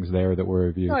finding things there that were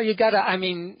of use? No, you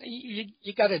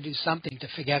gotta do something to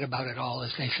forget about it all,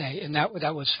 as they say, and that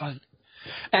was fun.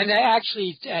 And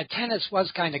actually, tennis was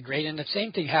kind of great, and the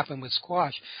same thing happened with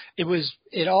squash.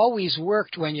 It always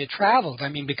worked when you traveled.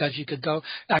 Because you could go.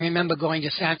 I remember going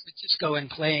to San Francisco and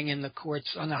playing in the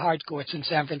courts, on the hard courts in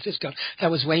San Francisco.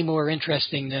 That was way more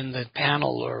interesting than the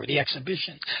panel or the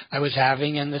exhibition I was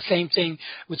having. And the same thing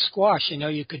with squash.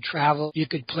 You could travel, you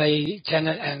could play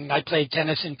tennis, and I played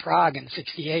tennis in Prague in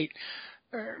 '68.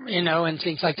 And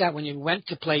things like that. When you went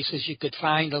to places, you could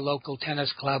find a local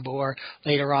tennis club or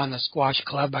later on a squash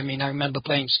club. I remember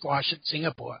playing squash in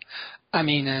Singapore. And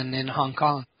in Hong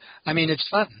Kong. It's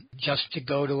fun just to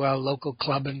go to a local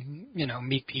club and,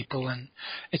 meet people. And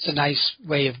it's a nice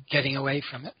way of getting away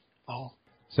from it all.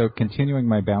 So continuing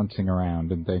my bouncing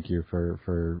around, and thank you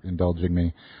for indulging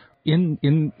me. In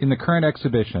the current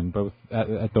exhibition, both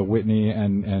at the Whitney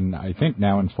and I think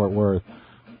now in Fort Worth,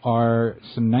 are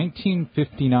some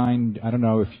 1959, I don't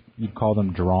know if you'd call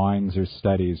them drawings or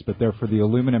studies, but they're for the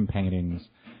aluminum paintings,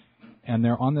 and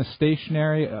they're on the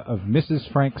stationery of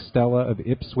Mrs. Frank Stella of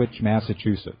Ipswich,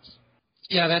 Massachusetts.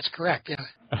 Yeah, that's correct,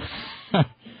 yeah.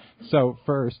 So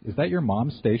first, is that your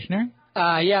mom's stationery?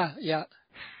 Yeah.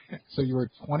 So you were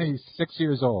 26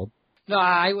 years old. No,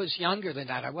 I was younger than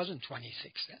that. I wasn't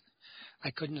 26 then.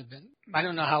 I couldn't have been. I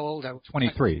don't know how old I was.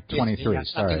 23, yeah, sorry.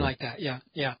 Something like that, yeah.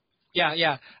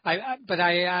 But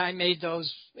I made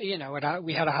those,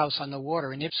 we had a house on the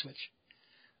water in Ipswich.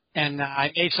 And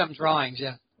I made some drawings,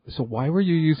 yeah. So why were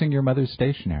you using your mother's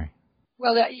stationery?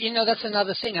 Well, that's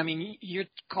another thing. I mean, you're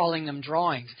calling them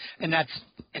drawings, and that's,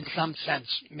 in some sense,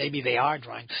 maybe they are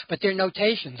drawings, but they're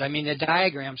notations. I mean, they're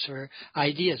diagrams or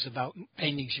ideas about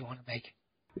paintings you want to make.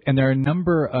 And there are a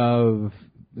number of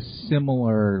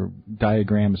similar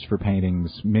diagrams for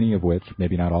paintings, many of which,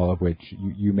 maybe not all of which,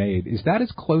 you made. Is that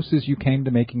as close as you came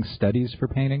to making studies for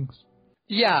paintings?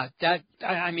 Yeah,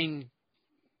 I mean,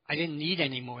 I didn't need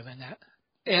any more than that.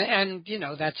 And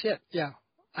that's it, yeah.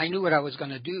 I knew what I was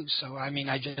going to do, so, I mean,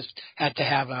 I just had to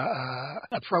have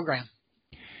a program.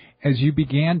 As you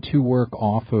began to work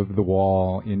off of the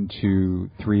wall into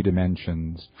 3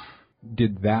 dimensions,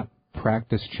 did that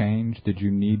practice change? Did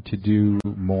you need to do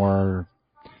more,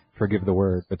 forgive the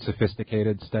word, but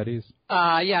sophisticated studies?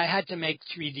 Yeah, I had to make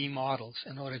 3D models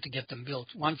in order to get them built.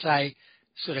 Once I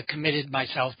sort of committed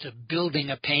myself to building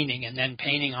a painting and then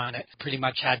painting on it, pretty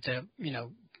much had to,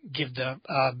 give the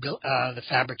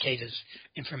fabricators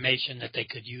information that they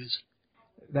could use.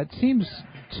 That seems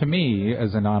to me,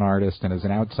 as a non-artist and as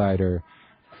an outsider,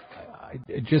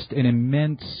 just an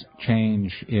immense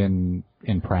change in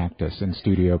practice, in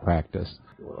studio practice.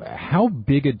 How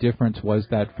big a difference was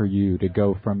that for you to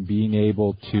go from being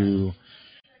able to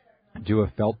do a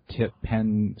felt tip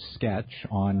pen sketch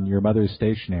on your mother's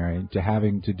stationery to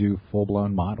having to do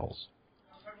full-blown models?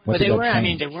 Well, they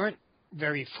weren't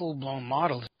very full-blown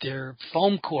models. They're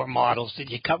foam core models that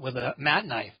you cut with a mat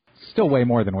knife. Still way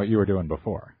more than what you were doing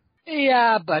before.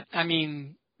 Yeah, but, I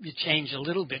mean, you change a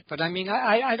little bit. But, I mean,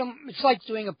 I don't, it's like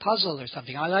doing a puzzle or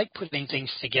something. I like putting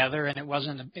things together, and it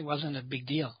wasn't a big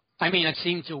deal. I mean, it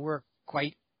seemed to work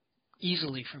quite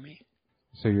easily for me.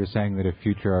 So you're saying that if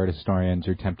future art historians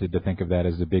are tempted to think of that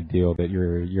as a big deal, that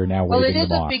you're now waving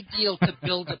them off? Well, it is a big deal to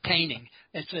build a painting.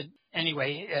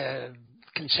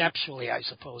 Conceptually, I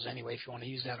suppose, anyway, if you want to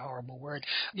use that horrible word,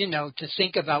 to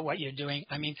think about what you're doing.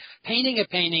 I mean, painting a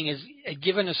painting is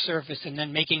given a surface and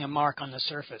then making a mark on the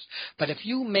surface. But if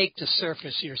you make the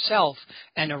surface yourself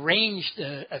and arrange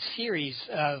a series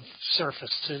of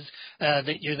surfaces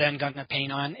that you're then going to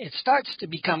paint on, it starts to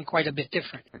become quite a bit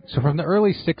different. So from the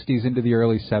early 60s into the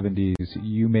early 70s,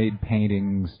 you made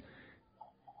paintings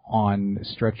on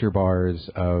stretcher bars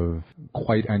of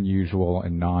quite unusual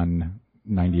and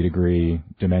 90-degree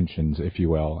dimensions, if you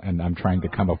will, and I'm trying to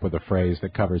come up with a phrase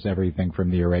that covers everything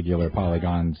from the irregular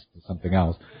polygons to something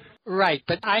else. Right,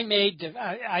 but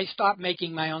I stopped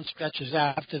making my own stretchers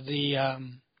after the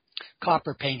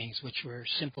copper paintings, which were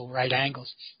simple right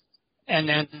angles, and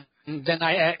then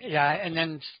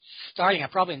starting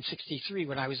probably in '63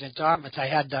 when I was in Dartmouth, I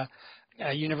had the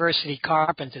university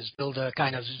carpenters build a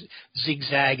kind of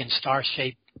zigzag and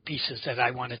star-shaped pieces that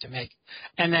I wanted to make.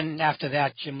 And then after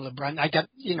that, Jim LeBrun,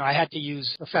 I had to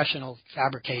use professional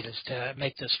fabricators to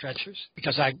make the stretchers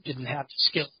because I didn't have the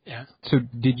skill. Yeah. So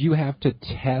did you have to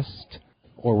test,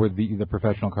 or were the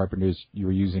professional carpenters you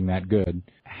were using that good,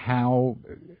 how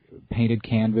painted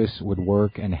canvas would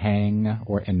work and hang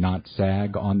and not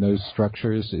sag on those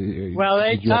structures? Well,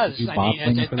 it does.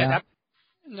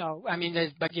 No,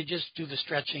 but you just do the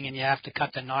stretching and you have to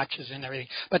cut the notches and everything.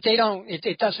 But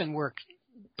it doesn't work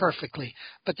perfectly.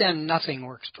 But then nothing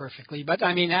works perfectly. But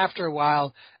after a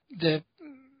while,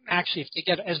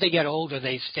 as they get older,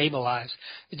 they stabilize.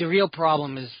 The real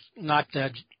problem is not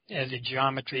the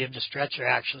geometry of the stretcher.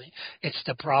 Actually, it's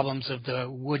the problems of the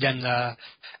wood and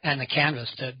the canvas,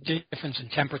 the difference in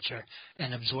temperature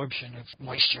and absorption of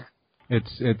moisture.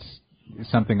 It's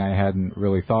something I hadn't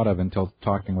really thought of until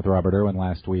talking with Robert Irwin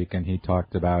last week, and he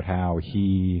talked about how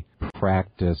he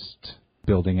practiced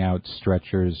building out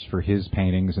stretchers for his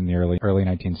paintings in the early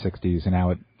 1960s, and how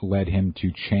it led him to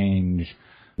change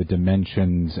the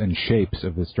dimensions and shapes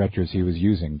of the stretchers he was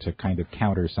using to kind of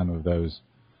counter some of those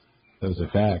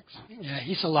effects. Yeah,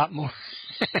 he's a lot more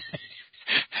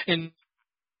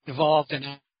involved and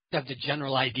have the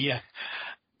general idea.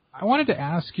 I wanted to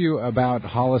ask you about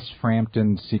Hollis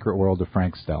Frampton's Secret World of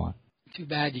Frank Stella. Too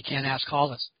bad you can't ask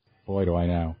Hollis. Boy, do I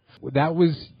know. That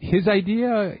was his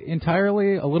idea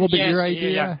entirely, a little bit your idea?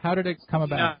 Yeah. How did it come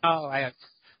about?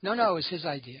 No, it was his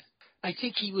idea. I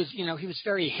think he was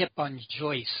very hip on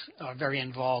Joyce, very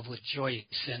involved with Joyce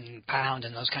and Pound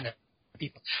and those kind of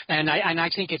people. And I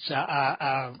think it's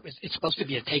supposed to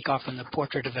be a takeoff on the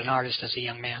Portrait of an Artist as a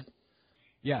Young Man.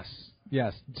 Yes.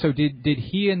 So did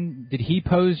he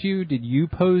pose you? Did you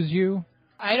pose you?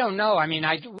 I don't know. I mean,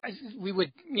 we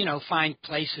would, find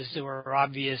places that were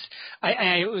obvious.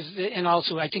 And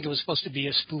also I think it was supposed to be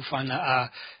a spoof on the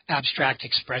abstract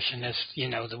expressionists,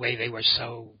 the way they were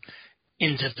so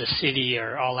into the city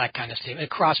or all that kind of stuff. A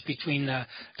cross between the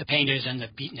painters and the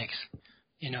beatniks,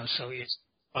 so it's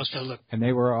supposed to look. And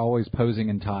they were always posing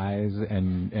in ties,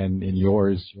 and in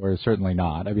yours certainly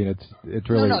not. I mean, it's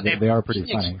really they are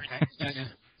pretty funny.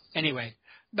 Anyway,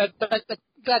 but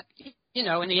in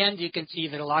the end, you can see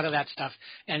that a lot of that stuff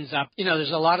ends up,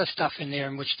 there's a lot of stuff in there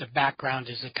in which the background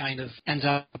is ends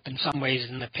up in some ways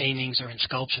in the paintings or in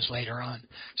sculptures later on.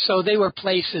 So they were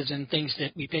places and things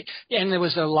that we picked. And there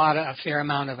was a fair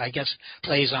amount of, I guess,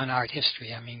 plays on art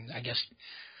history. I mean, I guess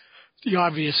the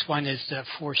obvious one is the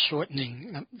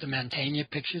foreshortening, the Mantegna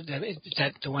picture. Is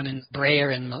that the one in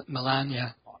Breyer in Milan? Yeah.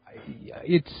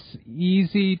 It's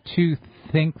easy to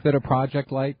think that a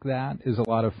project like that is a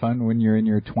lot of fun when you're in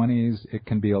your 20s. It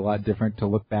can be a lot different to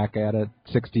look back at it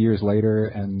 60 years later.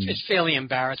 And it's fairly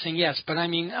embarrassing, yes. But I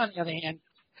mean, on the other hand,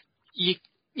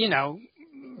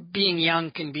 being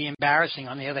young can be embarrassing.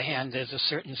 On the other hand, there's a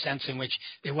certain sense in which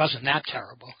it wasn't that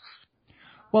terrible.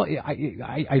 Well,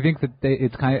 I think that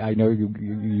it's kind of, I know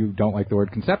you don't like the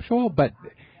word conceptual, but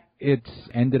it's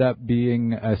ended up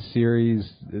being a series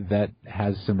that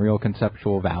has some real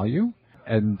conceptual value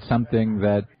and something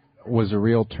that was a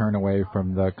real turn away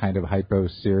from the kind of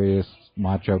hypo-serious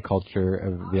macho culture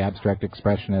of the abstract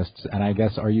expressionists. And I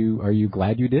guess, are you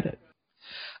glad you did it?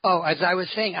 Oh, as I was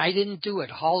saying, I didn't do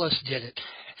it. Hollis did it.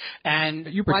 And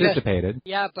you participated.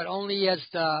 Yeah, but only as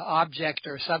the object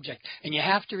or subject. And you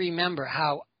have to remember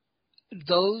how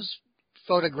those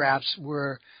photographs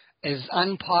were as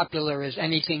unpopular as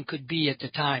anything could be at the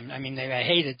time. I mean, they were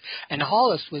hated. And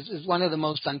Hollis is one of the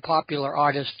most unpopular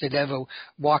artists that ever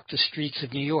walked the streets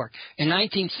of New York. In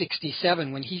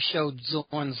 1967, when he showed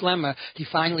Zorn's Lemma, he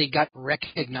finally got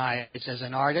recognized as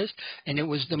an artist, and it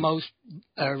was the most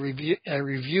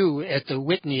review at the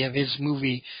Whitney of his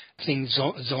movie thing,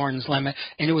 Zorn's Lemma,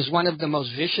 and it was one of the most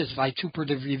vicious,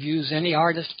 vituperative reviews any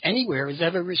artist anywhere has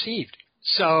ever received.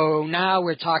 So now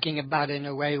we're talking about it in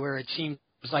a way where it seems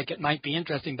like it might be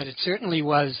interesting, but it certainly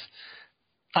was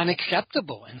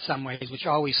unacceptable in some ways, which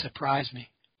always surprised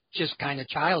me. Just kind of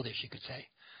childish, you could say.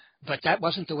 But that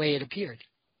wasn't the way it appeared.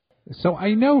 So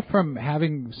I know from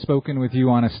having spoken with you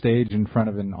on a stage in front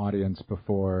of an audience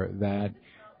before that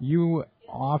you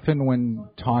often, when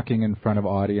talking in front of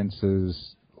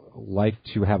audiences, like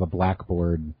to have a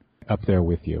blackboard up there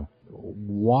with you.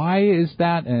 Why is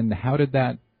that, and how did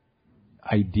that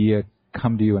idea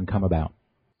come to you and come about?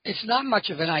 It's not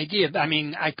much of an idea. I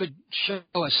mean, I could show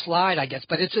a slide, I guess,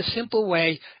 but it's a simple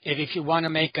way if you want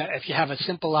to if you have a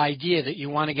simple idea that you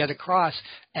want to get across,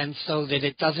 and so that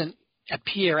it doesn't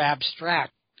appear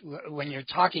abstract when you're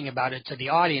talking about it to the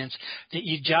audience, that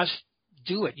you just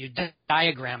do it. You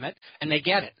diagram it, and they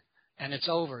get it, and it's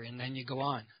over, and then you go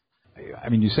on. I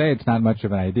mean, you say it's not much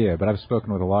of an idea, but I've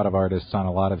spoken with a lot of artists on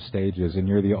a lot of stages, and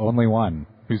you're the only one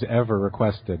who's ever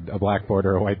requested a blackboard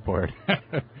or a whiteboard.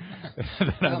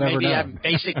 Well, maybe I'm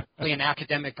basically an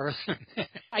academic person.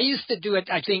 I used to do it.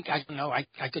 I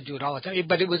could do it all the time,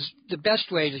 but it was the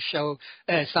best way to show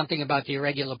something about the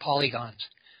irregular polygons,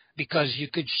 because you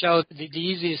could show the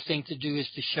easiest thing to do is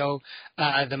to show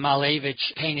the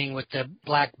Malevich painting with the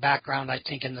black background, I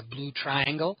think, in the blue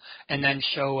triangle, and then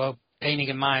show a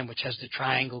painting of mine which has the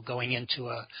triangle going into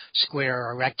a square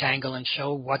or a rectangle, and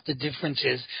show what the difference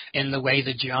is in the way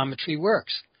the geometry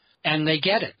works. And they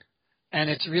get it. And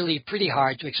it's really pretty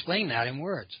hard to explain that in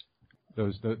words.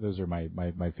 Those are my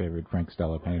favorite Frank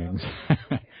Stella paintings.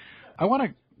 I want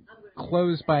to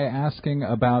close by asking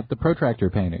about the protractor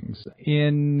paintings.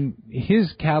 In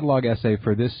his catalog essay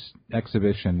for this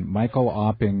exhibition, Michael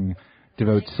Opping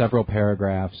devotes several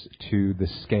paragraphs to the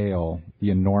scale,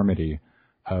 the enormity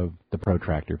of the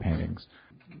protractor paintings.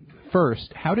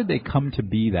 First, how did they come to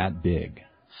be that big?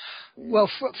 Well,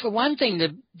 for one thing,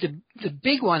 the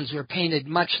big ones were painted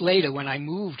much later when I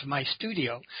moved my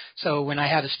studio. So when I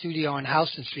had a studio on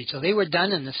Houston Street. So they were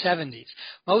done in the 70s.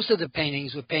 Most of the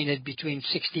paintings were painted between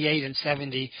 68 and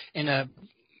 70 in a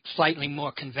slightly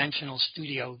more conventional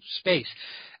studio space.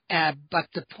 But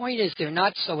the point is, they're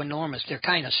not so enormous. They're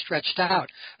kind of stretched out.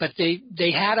 But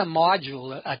they had a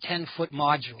module, a 10-foot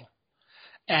module.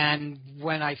 And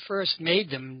when I first made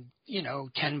them,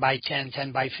 10 by 10,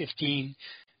 10 by 15,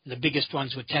 the biggest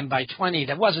ones were 10 by 20.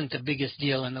 That wasn't the biggest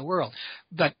deal in the world.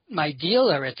 But my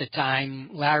dealer at the time,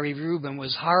 Larry Rubin,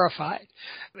 was horrified.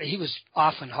 He was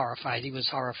often horrified. He was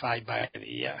horrified by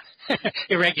the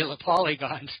irregular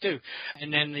polygons too.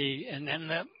 And then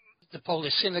the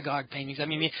Polish synagogue paintings. I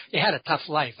mean, he had a tough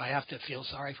life. I have to feel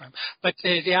sorry for him. But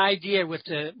the idea with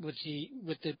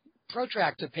the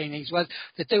protractor paintings was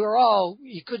that they were all,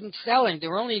 you couldn't sell them. They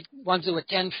were only ones that were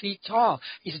 10 feet tall.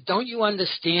 He said, don't you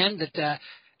understand that the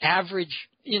average,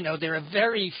 there are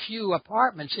very few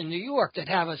apartments in New York that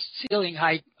have a ceiling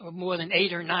height of more than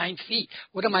 8 or 9 feet.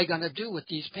 What am I going to do with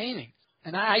these paintings?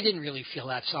 And I didn't really feel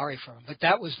that sorry for him, but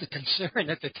that was the concern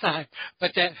at the time.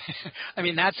 But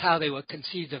that's how they were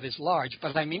conceived of as large.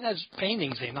 But as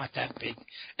paintings, they're not that big.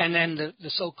 And then the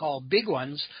so-called big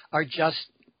ones are just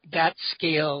that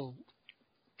scale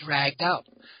dragged out.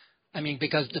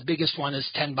 Because the biggest one is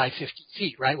 10 by 50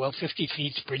 feet, right? Well, 50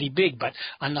 feet's pretty big, but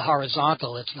on the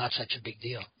horizontal, it's not such a big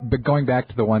deal. But going back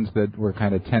to the ones that were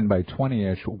kind of 10 by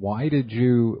 20-ish,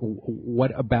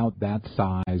 what about that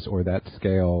size or that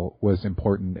scale was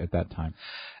important at that time?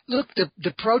 Look,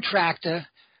 the protractor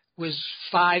was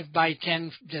 5 by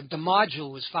 10. The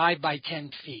module was 5 by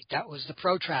 10 feet. That was the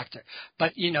protractor.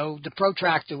 But, the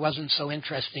protractor wasn't so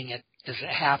interesting as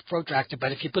a half protractor,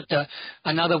 but if you put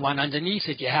another one underneath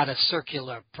it, you had a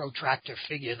circular protractor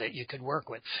figure that you could work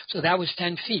with. So that was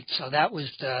 10 feet. So that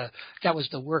was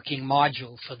the working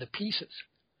module for the pieces.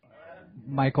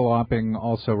 Michael Opping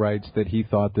also writes that he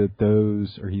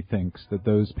thinks that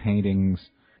those paintings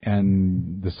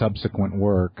and the subsequent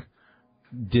work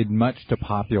did much to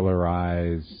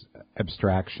popularize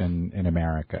abstraction in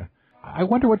America. I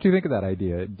wonder what you think of that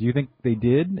idea. Do you think they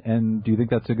did, and do you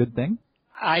think that's a good thing?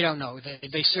 I don't know.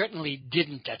 They certainly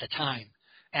didn't at the time.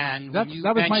 And that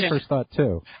was my first thought,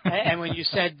 too. And when you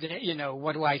said,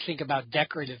 what do I think about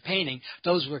decorative painting,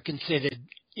 those were considered,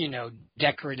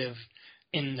 decorative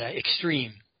in the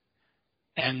extreme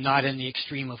and not in the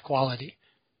extreme of quality.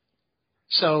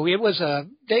 So it was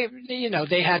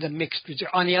they had a mixed.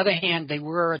 On the other hand, they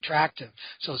were attractive.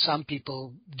 So some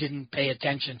people didn't pay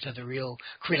attention to the real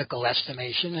critical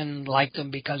estimation and liked them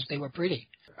because they were pretty.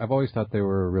 I've always thought they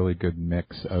were a really good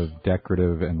mix of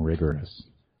decorative and rigorous.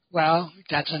 Well,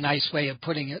 that's a nice way of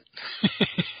putting it.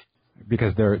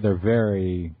 Because they're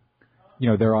very,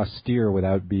 they're austere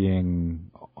without being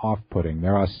off-putting.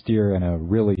 They're austere in a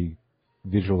really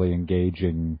visually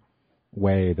engaging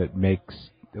way that makes,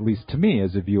 at least to me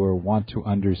as a viewer, want to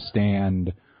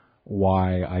understand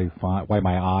why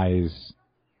my eyes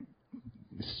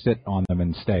sit on them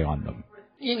and stay on them.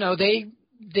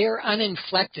 They're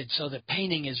uninflected, so the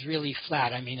painting is really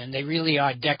flat. And they really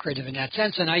are decorative in that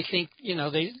sense. And I think,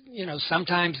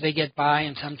 sometimes they get by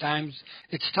and sometimes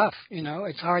it's tough.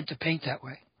 It's hard to paint that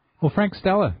way. Well, Frank,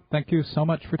 Stella, thank you so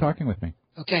much for talking with me.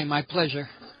 Okay, my pleasure.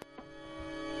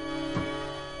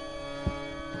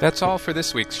 That's all for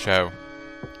this week's show.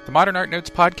 The Modern Art Notes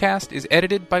podcast is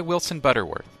edited by Wilson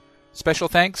Butterworth. Special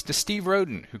thanks to Steve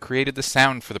Roden, who created the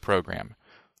sound for the program.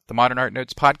 The Modern Art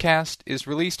Notes podcast is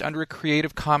released under a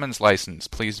Creative Commons license.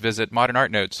 Please visit Modern Art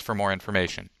Notes for more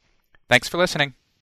information. Thanks for listening.